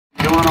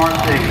doing our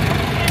thing.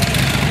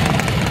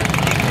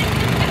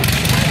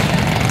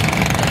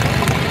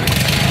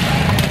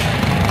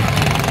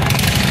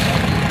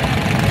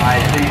 I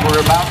think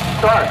we're about to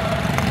start.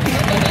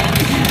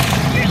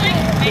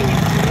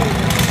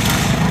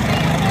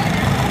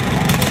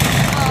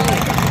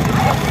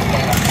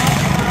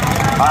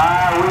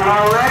 We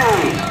are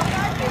ready.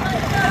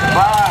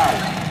 5,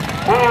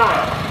 4,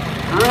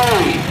 3,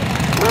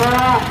 2,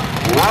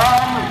 1,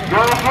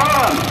 go for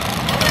him.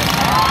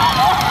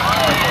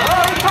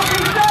 Oh, he took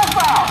himself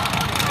out.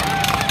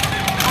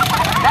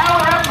 Now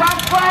we have top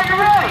flag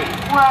ready.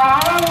 Well,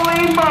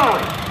 holy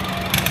moly.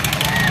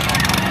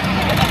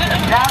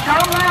 Now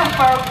don't laugh,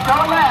 folks,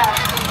 don't laugh.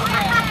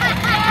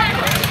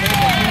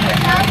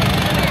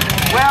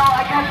 Well,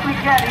 I guess we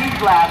can.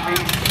 He's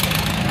laughing.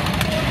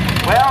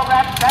 Well,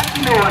 that's a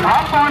new one.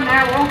 Hop on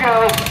there, we'll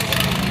go.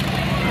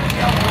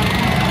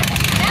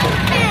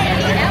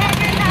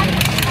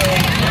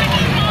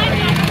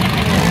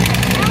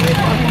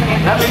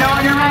 Let me know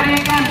when you're ready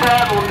again,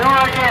 Brad. We'll do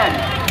her again.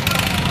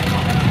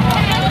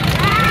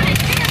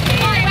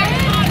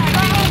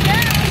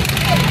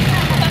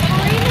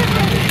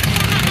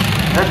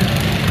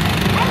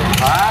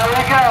 There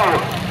we go.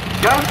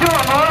 Go to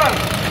it, boys.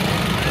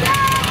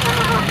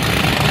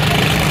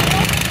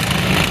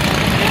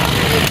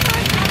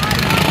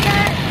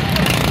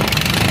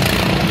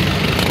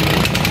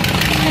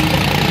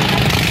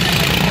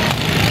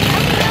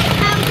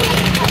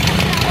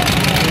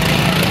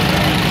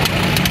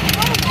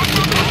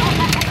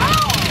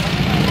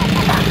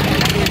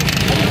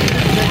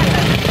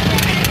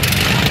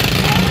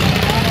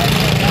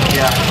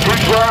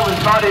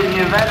 Was not in the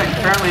event,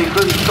 apparently he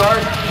couldn't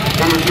start.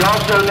 And if you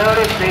also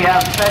notice, they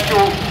have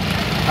special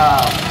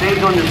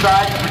things on the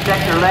side to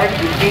protect their legs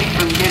and feet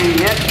from getting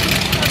hit.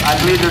 I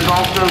believe there's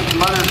also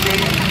some other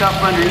safety stuff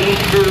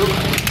underneath too.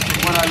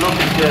 When I look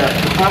at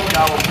the book,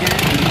 I will get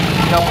it and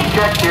double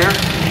check here.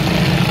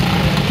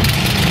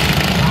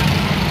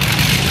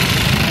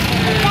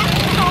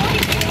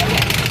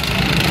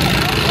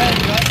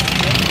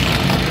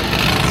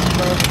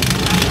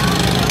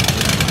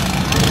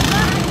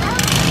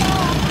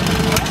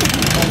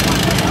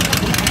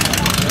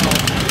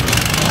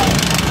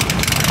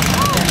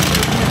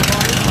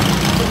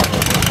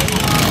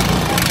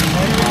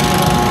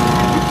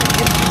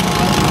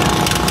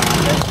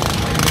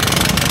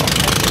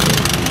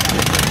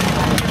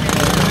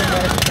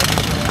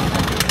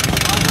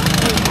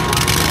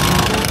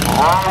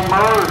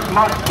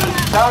 Must be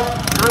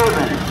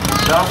self-driven.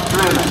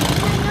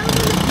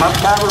 Must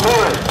have a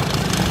hood.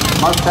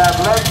 Must have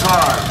leg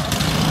guard.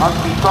 Must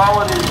be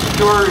solid and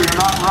secure. You're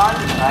not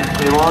running.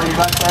 They've already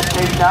got that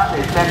taped out.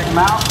 They checked them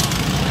out.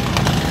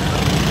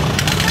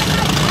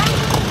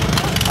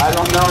 I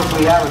don't know if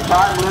we have a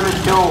time limit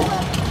till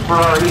for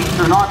our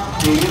Easter not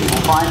season.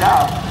 We'll find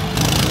out.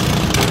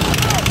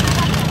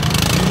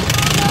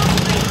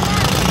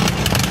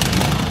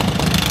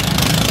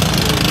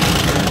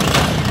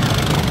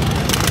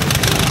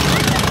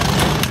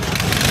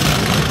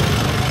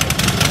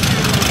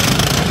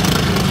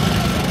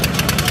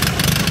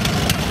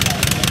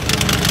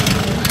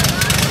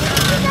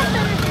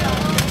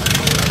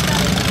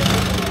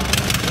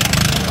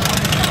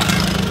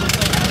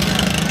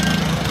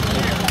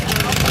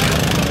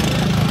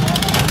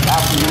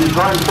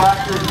 Garden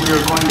tractors, we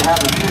are going to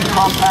have a huge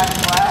compact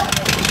class,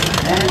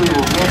 and we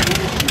will get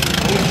into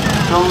the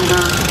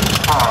 8-cylinder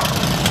car.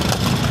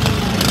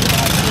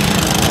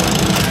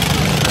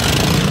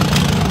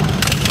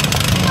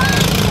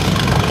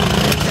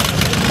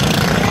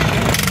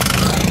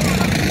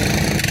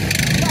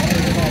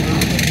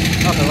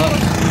 Oh, hello.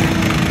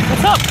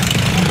 What's up?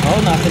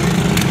 Oh, nothing.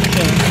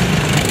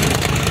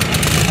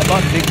 I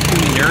bought big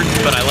two nerds,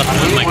 but I left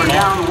them in my car. We're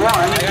down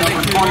one,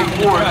 number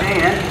 24,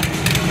 Dan.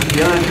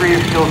 The other 3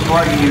 are still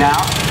slugging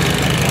now.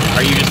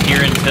 Are you just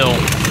here until?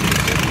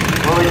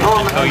 Well, they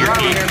told them you're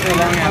here for a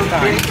long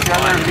time. Each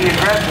other and be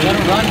aggressive. Let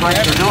them run, like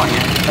they're doing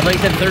it. I thought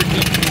you said 13.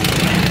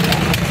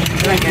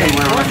 Okay,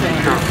 we're running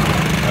sure.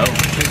 Oh.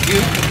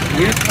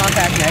 Use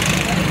compact neck,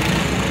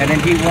 and then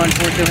D1,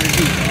 4-cylinder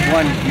D. 1,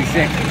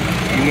 D6,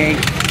 D8,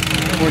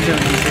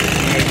 4-cylinder D6,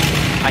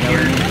 D8. I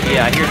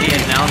hear the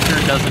announcer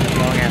doesn't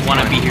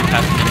want to be here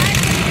testing.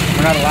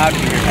 We're not allowed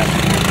to be here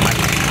testing.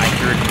 I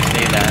heard him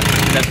say that.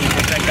 Does he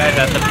put that guy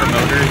as the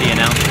promoter, the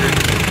announcer?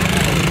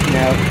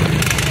 No.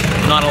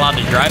 Not allowed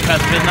to drive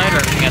past midnight,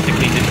 or everything has to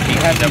clean It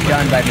has to be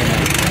done by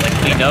midnight. Like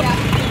cleaned up?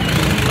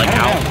 Like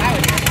how?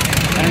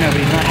 I don't know, but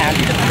he's not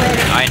happy with the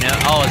promoter. I know.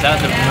 Oh, is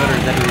that the promoter?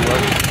 Is that who he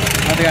was?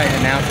 Not the guy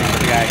announcing,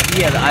 the guy.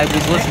 Yeah, I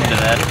was listening to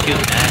that. He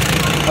was mad.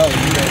 Oh,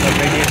 you guys like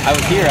right here? I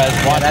was here. I was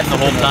watching the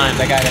whole time.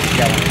 That guy that's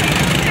yelling.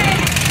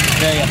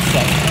 Very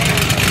upset.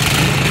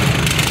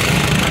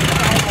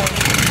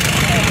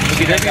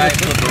 See that guy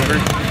flip over?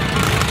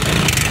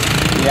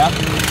 Yeah.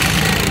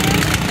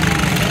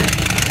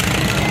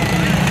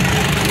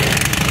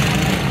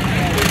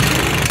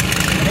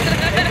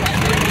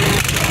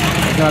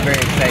 It's not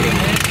very exciting.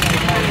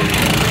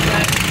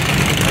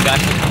 Oh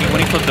gosh,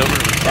 when he flipped over,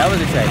 that was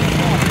exciting.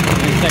 It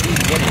was exciting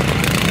to get it.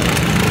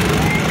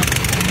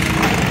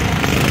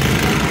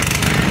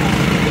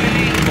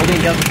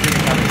 up the tree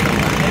coming so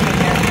much.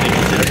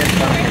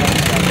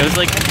 It was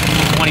like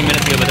 20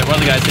 minutes ago, but there were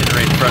other guys sitting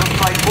right in front.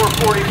 Looks like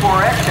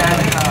 444X has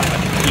a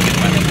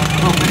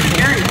little bit of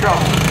security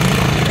trouble.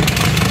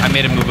 I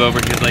made him move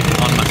over. He was like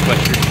on my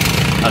sweatshirt.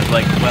 I was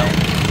like, well,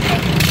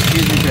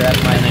 Excuse me, sir,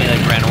 that's my and then he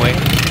like ran away.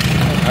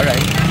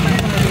 Alright.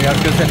 We have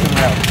to go set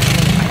somewhere else.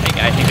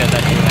 I think that's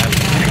what happened.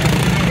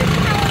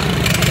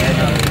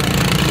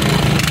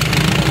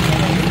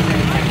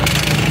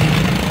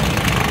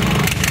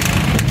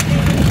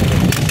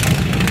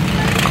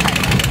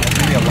 It's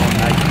gonna be a long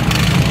night.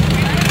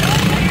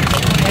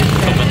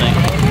 Open night.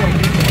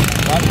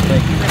 Lots of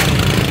bacon.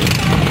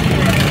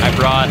 I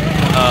brought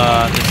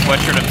the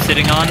sweatshirt I'm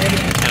sitting on,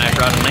 and I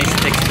brought a nice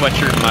thick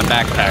sweatshirt in my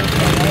backpack.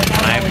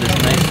 And I have this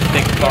nice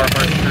thick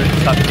Carhartt shirt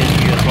tucked in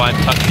here. That's why I'm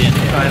tucked in.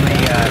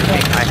 Finally,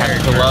 I had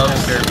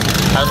gloves.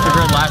 I was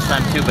prepared last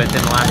time too, but it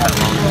didn't last that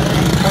long.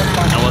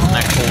 And it wasn't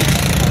that cold.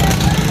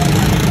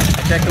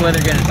 I checked the weather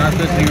again. It's not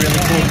supposed to be really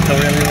cool until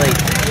really late.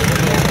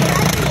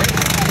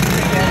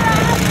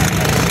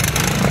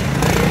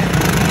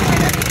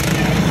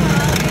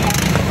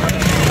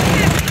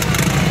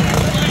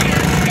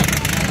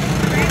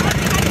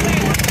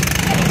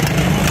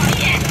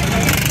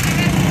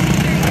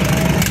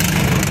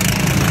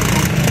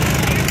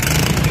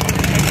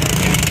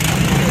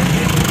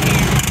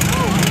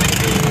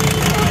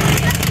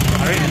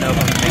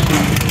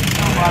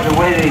 By the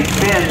way they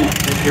spin,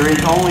 that there is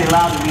only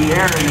allowed to be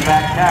air in the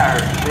back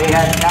tires. If they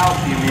had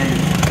calcium in,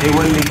 they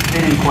wouldn't be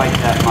spinning quite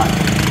that much.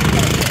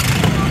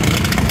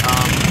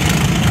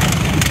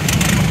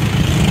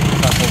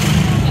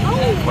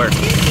 Where?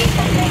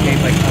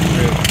 Came like come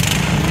through.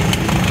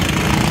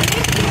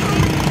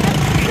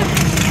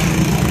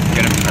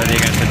 Are they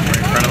gonna sit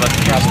in front of us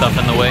and have stuff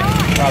in the way?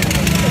 Probably.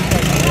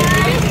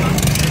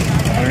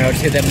 I don't know,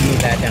 just get them to move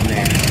that down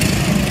there.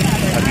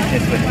 I'll keep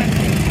this with me.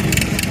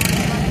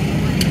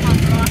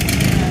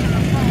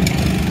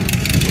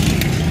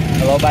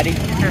 Hello, buddy?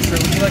 Here, sir,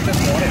 would you like this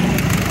water?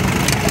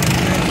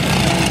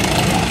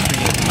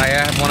 I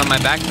have one in my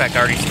backpack.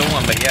 I already stole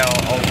one, but yeah,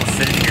 I'll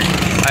sit in here.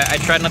 I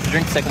tried not to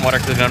drink second water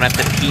because I don't have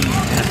to pee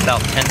in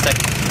about 10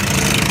 seconds.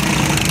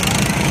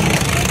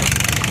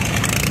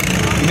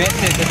 You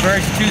missed it. The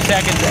first 2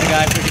 seconds, the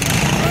guy freaking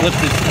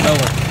flipped his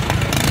mower.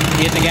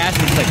 He hit the gas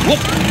and it's like, whoop!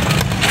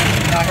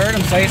 I heard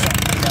him say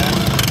something like that.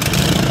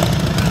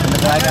 And the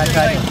guy got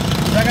tight.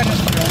 Is that guy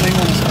just filming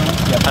on his phone?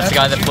 Yep. That's the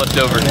guy that flipped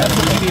over. That's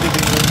what we need to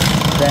do.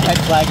 The head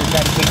flagger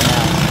tried to kick him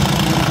out.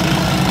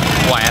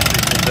 Why, after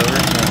he flipped over?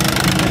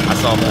 I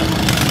saw that.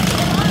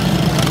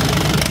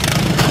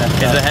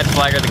 Is the head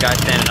flagger the guy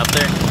standing up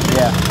there?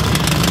 Yeah.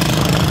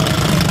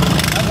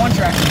 That one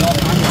track's all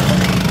the time.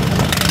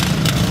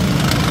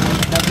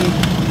 You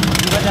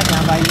got that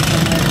down by you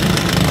somewhere?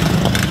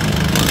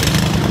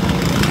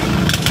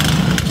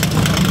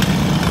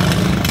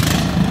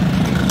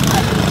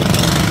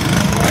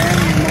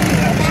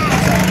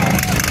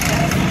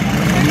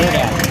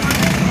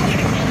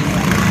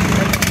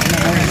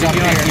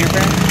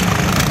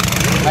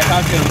 I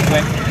talked to him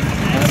quick.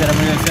 I said I'm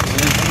going to sit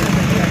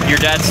the Your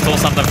dad stole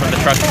something from the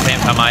truck the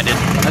same time I did.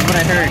 That's what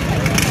I heard.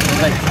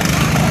 Like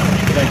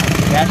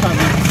that's how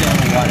we can stay in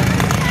the water.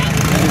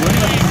 I mean, we're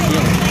going to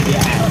steal it.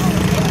 Yeah.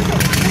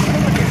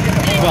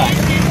 But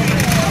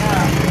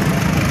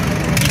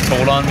He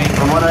told on me.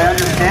 From what I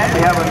understand,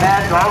 we have a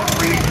mad dog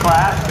for each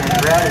class, and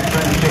Brad is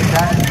going to pick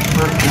that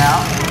person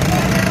out.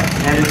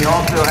 And we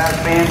also have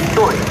fan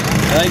choice.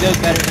 I like those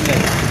better than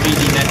the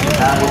 3D netting.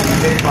 That will be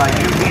picked by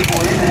 2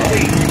 people in the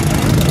team.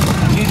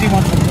 Usually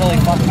wants to really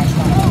fuck my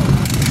stomach.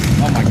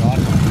 Oh my god.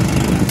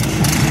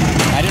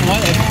 I didn't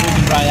want it. We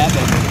can try that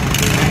baby.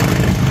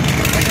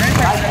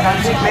 I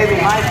think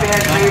maybe my fan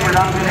favorite,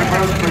 I'm going to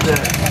vote for the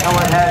hell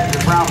it has the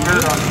brown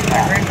dirt on the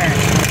back.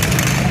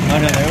 No,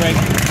 they're right.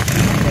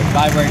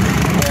 Five right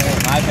where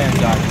my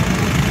parents are.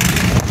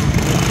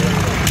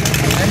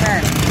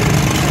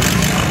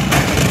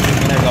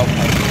 And there's all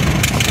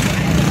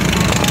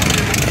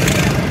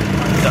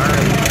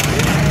sorry.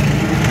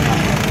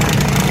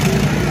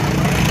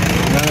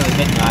 None of them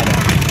hitting either.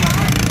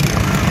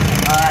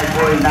 Alright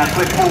boys, now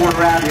quick forward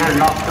around here and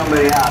knock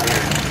somebody out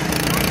here.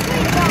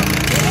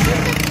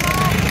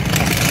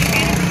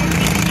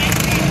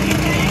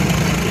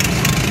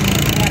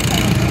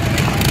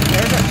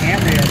 There's a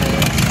Camry over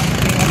there.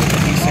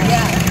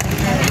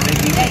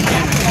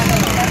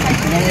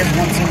 You only have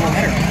one single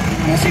header.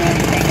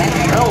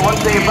 Well, one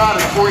thing about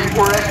it,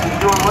 44X is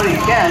doing what he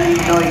can,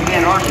 even though he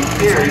can't hardly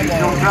steer, he's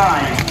still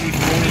trying.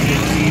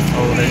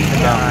 Oh, there's the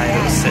guy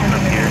that's sitting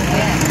up here.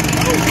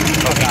 Oh,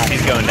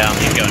 he's going down.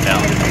 He's going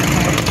down.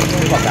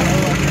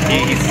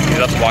 He's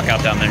about to walk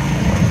out down there.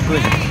 Who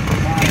is it?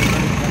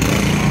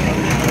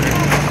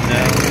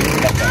 No.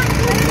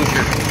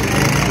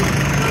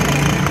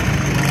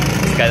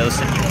 This guy that was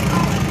sitting here.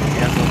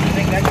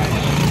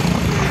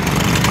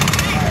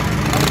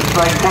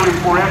 Looks like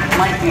 44X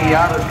might be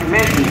out of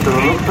commission, so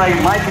it looks like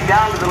it might be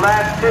down to the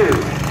last 2.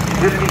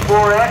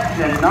 54X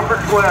and number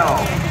 12.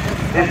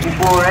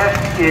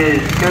 54X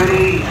is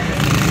Cody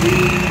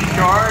E.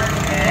 Charge,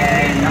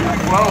 and number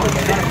 12 is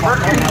Tim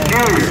Perkins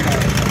Jr.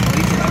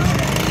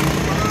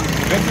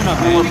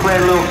 enough, We'll man. play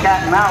a little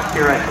cat and mouse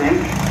here, I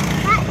think.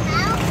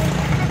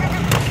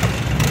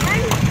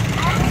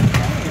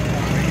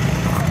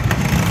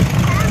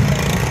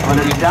 When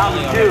it's down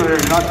to 2,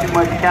 there's not too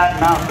much cat and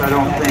mouse, I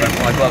don't think.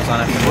 My gloves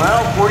on it.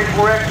 Well,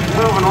 44X is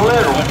moving a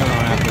little.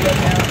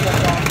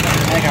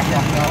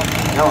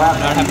 He'll have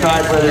to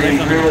decide whether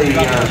he's really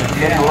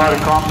getting a lot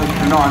accomplished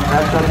or not.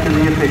 That's up to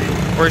the officials.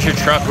 Where's your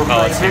truck? Looks Oh,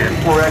 like it's here.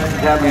 54X is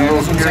having a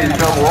little serious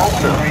trouble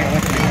also.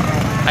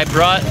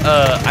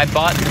 I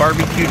bought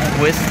barbecue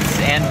twists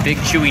and big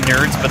chewy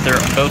nerds, but they're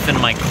both in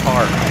my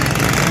car.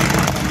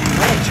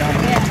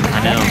 I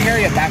know. Can you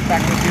carry a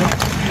backpack with you?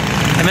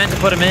 I meant to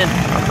put them in.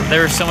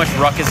 There was so much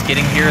ruckus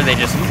getting here, they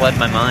just fled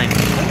my mind.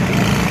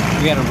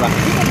 We had a ruckus.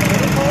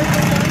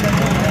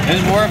 It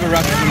was more of a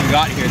ruckus when we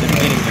got here than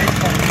getting here.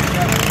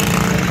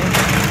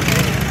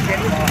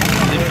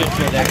 This should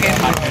show that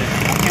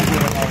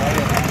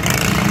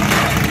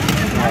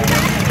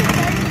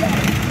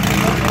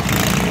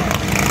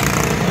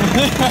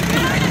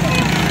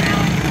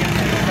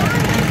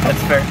That's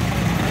fair.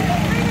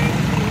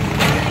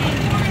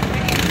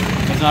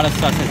 It's not as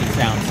sus as it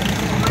sounds.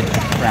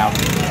 Proud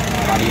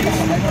audience.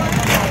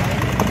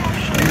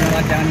 You're gonna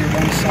let down your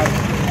one sub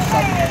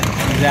head.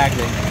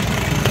 Exactly.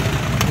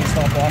 We'll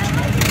stop watching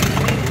it.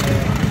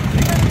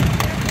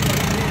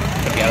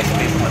 Put me out of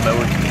space on the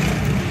mower.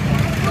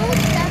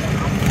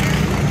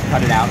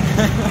 Cut it out.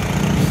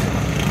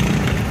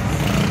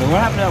 But what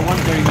happened at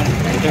 1:30 minutes,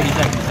 30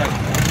 seconds a second?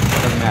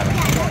 It doesn't matter.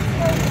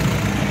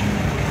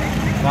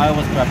 Why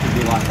was about to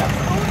be locked out?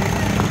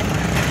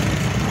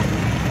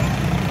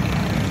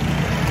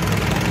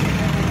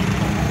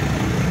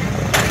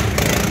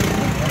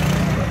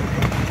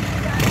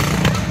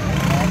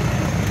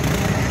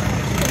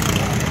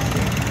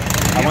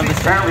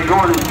 Apparently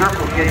going in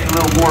circles gets a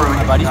little more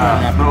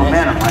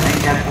momentum. I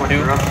think that's what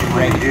they're up to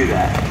when you do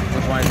that.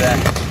 Which one is that?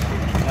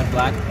 That's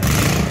black.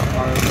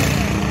 Number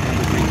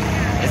 3.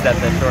 Is that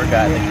the short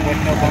guy? The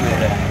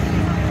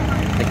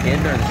kid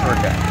or the short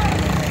guy?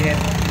 Kid.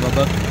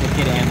 Well, both the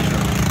kid and the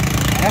short.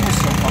 That was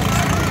so fucking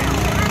stupid.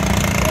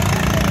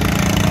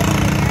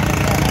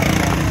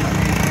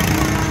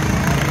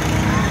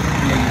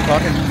 Yeah, you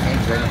fucking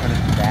eggs right in front of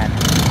his dad.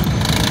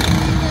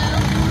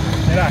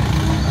 Did I?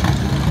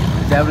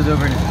 His dad was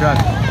over in his truck.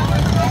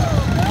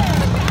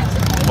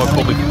 What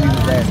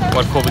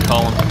could we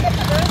call him?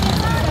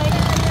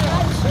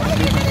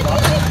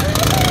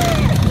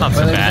 Not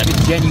so bad. Like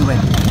a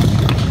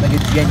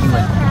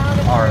genuine.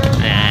 Or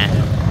Nah.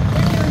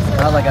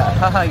 not like a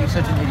haha, you're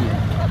such an idiot.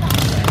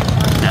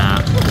 Nah.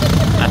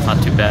 That's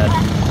not too bad.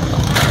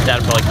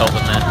 Dad probably called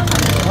him that.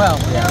 Well,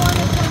 yeah.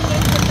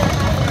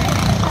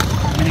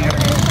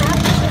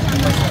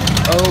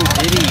 Oh,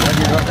 did he?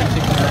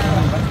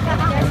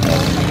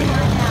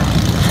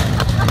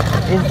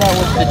 Is that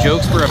what the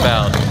jokes were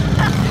about?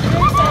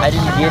 I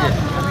didn't get it.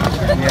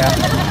 Yeah.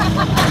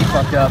 He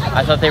fucked up.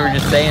 I thought they were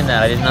just saying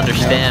that. I didn't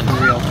understand.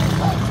 For real.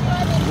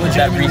 Was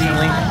that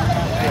recently?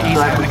 Looks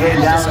like we're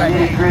getting down to the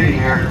nitty-gritty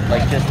here.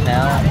 Like just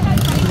now?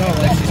 No,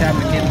 like she's having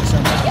a kid in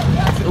December.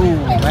 Ooh,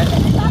 what?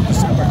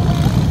 December.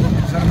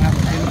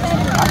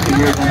 I can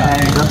hear them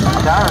hangs up the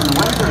tower and the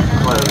windows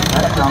closed.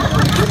 That sounds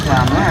pretty good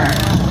down there.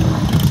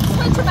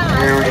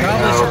 There we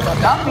go.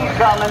 Something's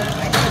coming.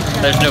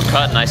 There's no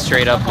cut and I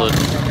straight upload.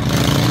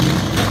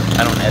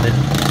 I don't edit.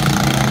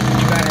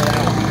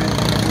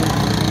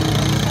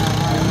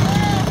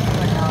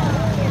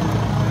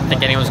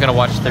 Think anyone's gonna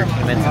watch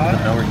 13 minutes into the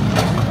mower?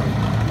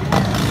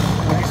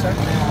 What did you say? I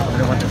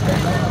don't want this guy.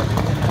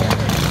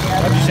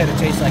 What you said it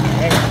tastes like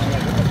egg.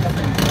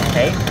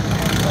 Hey?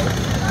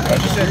 What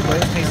you said it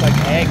tastes like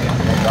egg.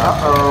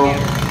 Uh-oh.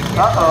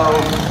 Uh-oh.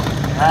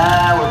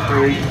 Ah, we're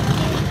free.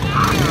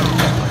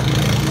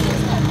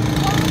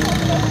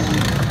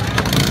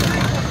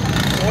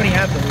 So what do you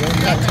have to do? You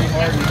got too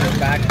hard and you just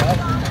back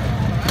up?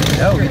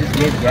 No, he just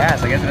gave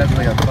gas. I guess it has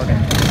like a fucking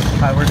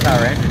high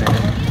horsepower engine in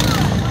it.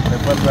 It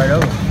flipped right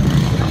over.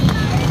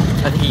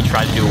 I think he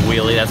tried to do a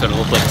wheelie. That's what it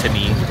looked like to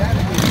me.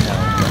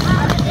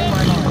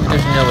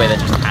 There's no way that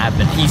just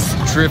happened. He's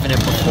driven it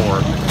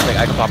before. Like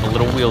I could pop a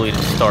little wheelie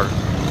to start.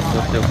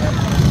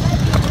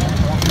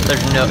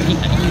 There's no.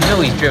 You know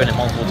he's driven it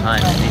multiple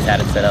times. He's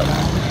had it set up.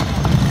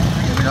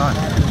 Maybe not.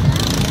 I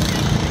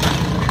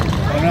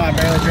don't know. I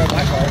barely drove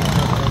my car.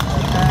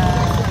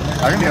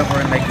 I'm gonna go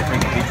over and make the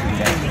freaking feature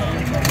today.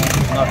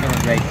 I'm not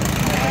feeling great.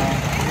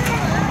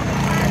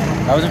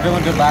 I wasn't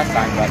feeling good last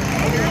time, but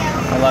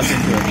I loved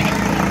into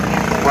it.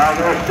 While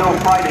they're still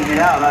fighting it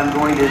out, I'm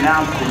going to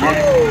announce the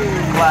next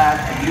class,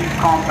 the youth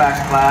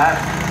compact class.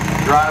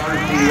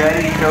 Drivers, be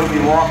ready. Toby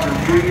Walker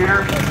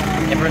Jr.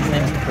 Everyone's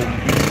name's Toby.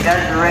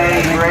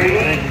 Desiree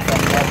Brady.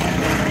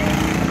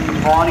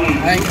 Bonnie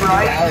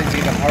Wright.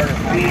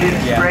 Phoenix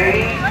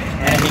Brady.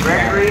 And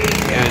Gregory.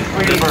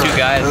 Those two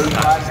guys. Those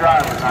 5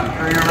 drivers. I'm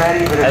sure you're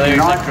ready, but I if you're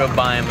literally not, drove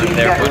by him and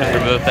their windows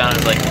were both down. I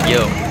was like,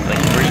 yo,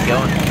 like, where are you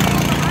going?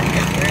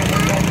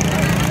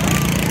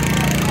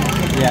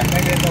 Yeah.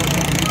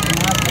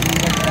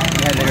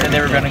 They said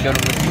they were going to go to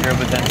Listie,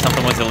 but then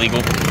something was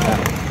illegal.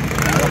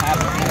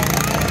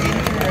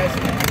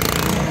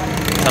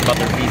 something about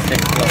their V6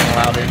 wasn't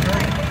allowed in.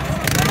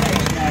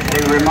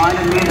 They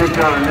reminded me that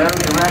there are no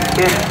direct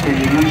hits in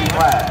the youth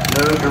class.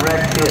 No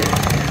direct hits.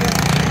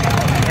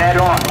 Head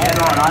on,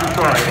 I'm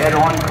sorry, head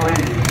on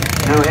collision.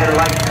 No head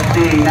like you're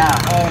seeing now.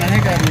 Oh, and I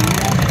think that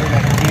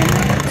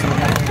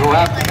You'll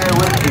have to bear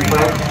with me,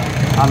 folks.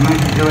 I'm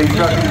used to doing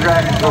truck and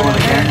tractor pulling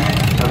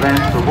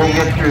events, but we'll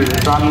get through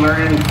this. I'm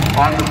learning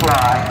on the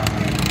fly.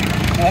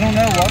 I don't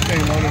know what they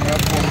loaded up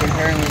for, but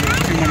apparently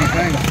there's too many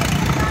things.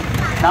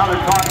 Now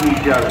they're taunting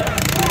each other.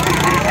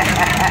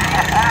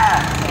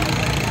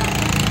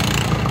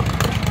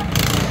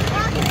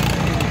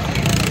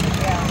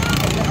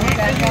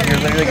 You're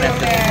literally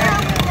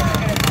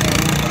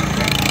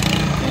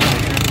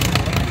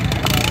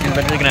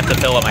gonna have to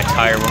fill up my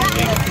tire when we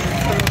leave.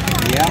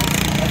 Yeah.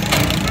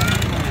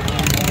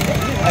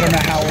 I don't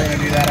know how we're gonna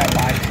do that. I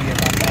lied to you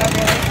about that.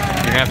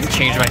 You're gonna have to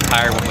change my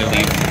tire when we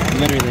leave.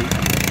 Literally.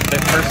 The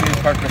person who's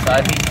parked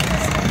beside me.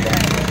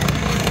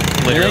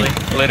 Literally.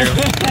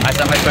 I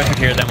set my switcher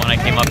here, then when I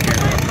came up here.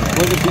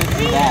 Where did you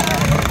see that?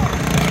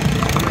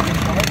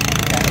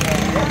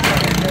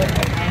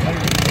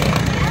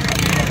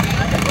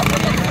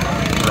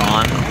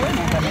 Ron.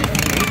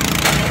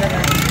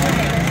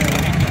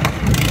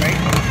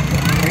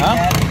 Huh?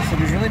 So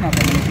there's really not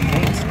that many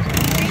V8s.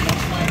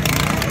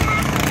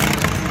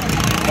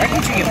 Why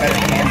can't you get better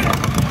candy?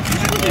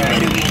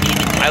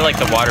 I like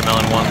the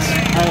watermelon ones.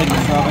 I like the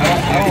strawberry.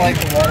 I don't like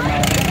the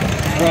watermelon.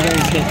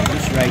 Strawberries hit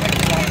just right.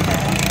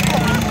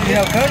 You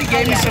know, Cody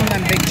gave me some of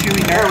them big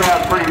chewy They're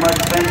nerds. pretty much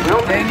been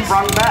built and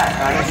sprung back.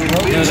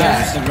 No,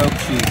 that's the rope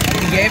shoes.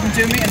 He gave them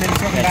to me and then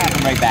threw them back.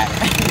 Right back.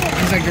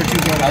 He's like, they're too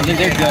good. I was like,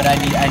 they're good. I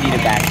need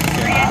it back.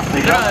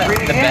 They They're don't not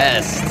really the get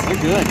best.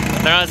 They're good.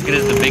 They're not as good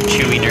as the big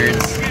chewy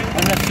nerds.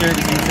 I'm not sure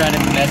because I'm trying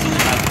to message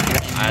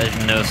my There's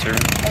no sir.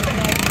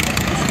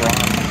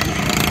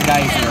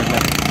 guy he's working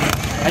with.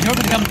 I drove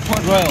him to come to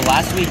Port Royal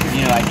last week because,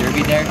 you know, I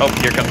derbied there. Oh,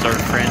 here comes our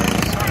friend.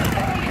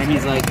 And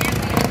he's like,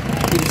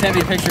 he just sent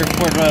me a picture of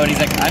Port Royal and he's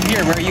like, I'm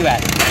here, where are you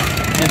at?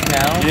 Just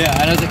now? Yeah,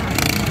 and I was like,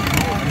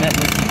 I'm at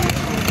Listie.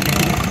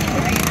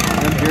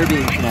 I'm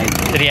derbying tonight.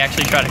 Did he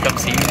actually try to come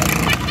see you?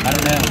 I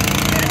don't know.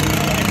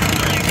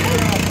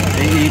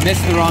 He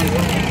missed the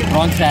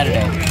wrong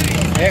Saturday.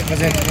 Yeah,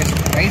 because it's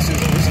races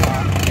this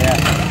time. Yeah.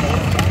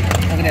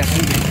 Look at that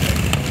super.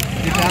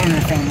 Get down on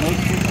your phone. Look.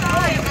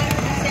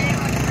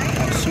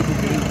 That's super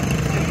blue.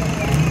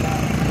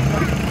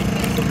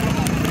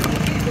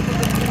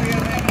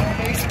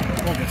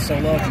 Look, it's so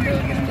low I can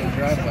barely get into the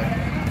driveway.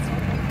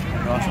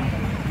 Awesome.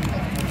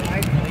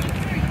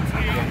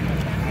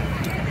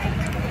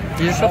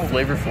 You're so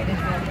flavorful.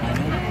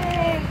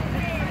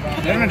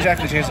 They don't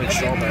exactly taste like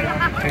strawberry.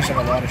 It tastes like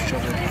a lot of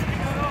sugar.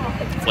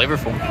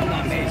 Flavorful.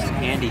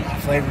 Candy.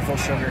 Flavorful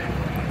sugar.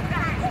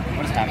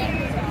 What is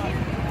happening?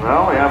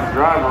 Well, we have a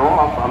driver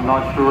off. I'm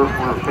not sure if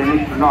we're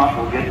finished or not.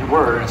 We'll get to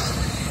work.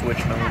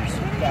 Switch motors.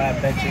 I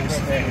bet you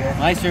stay here.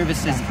 My service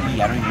says E.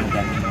 I don't even know what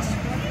that means.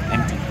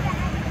 Empty.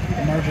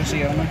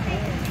 Emergency only.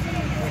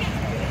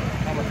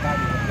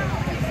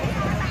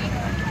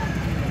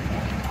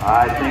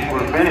 I think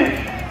we're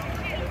finished.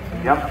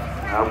 Yep.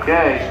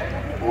 Okay.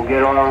 We'll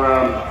get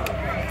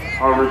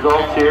our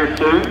results here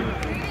soon.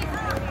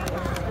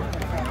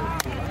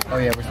 Oh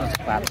yeah, we're supposed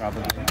to clap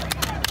probably.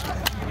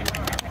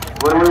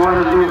 What do we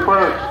want to do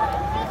first?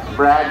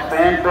 Brad's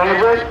fan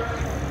favorite?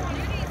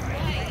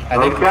 I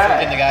think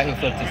Okay. the guy who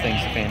flipped his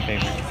thing's a fan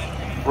favorite.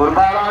 What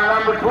about our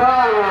number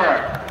 12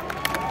 here?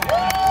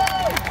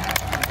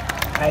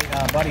 Hey,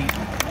 buddy,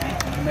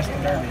 you missed the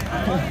derby.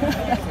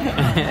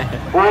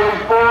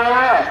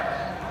 44X.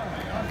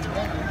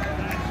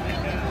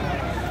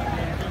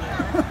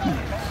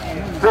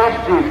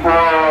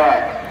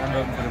 54X. I'm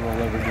voting for the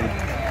rollover, dude.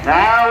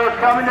 Now we're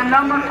coming to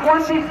number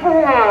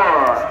 24.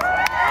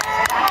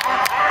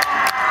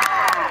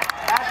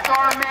 That's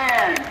our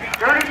man,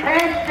 Dirty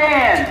Pants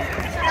Dan.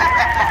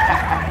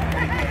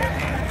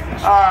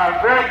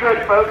 Very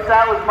good, folks.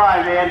 That was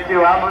my man,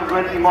 too. I was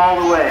with him all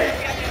the way.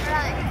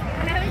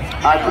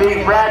 I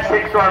believe Brad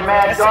picks our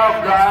mad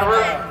dog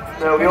driver,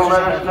 so he'll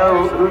let us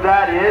know who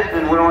that is,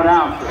 and we'll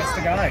announce it. That's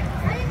the guy.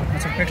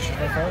 That's a picture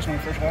of us when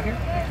we first got here.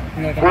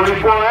 You know,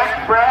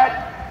 44X, Brad?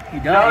 He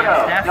does.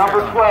 No,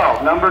 number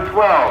 12, number 12.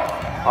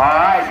 All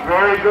right,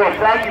 very good.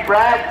 Thank you,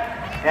 Brad.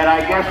 And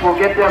I guess we'll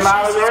get them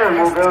out of there and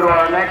we'll go to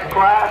our next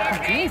class,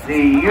 the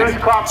youth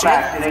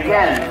compact. And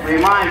again,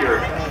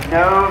 reminder,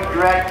 no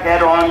direct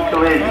head-on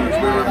collisions,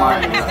 we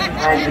remind you.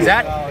 Thank you. Is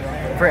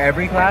that for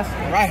every class?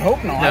 I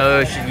hope not. No,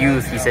 it's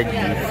youth. He said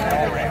youth.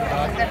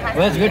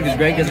 Well, that's good because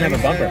Greg doesn't have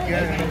a bumper.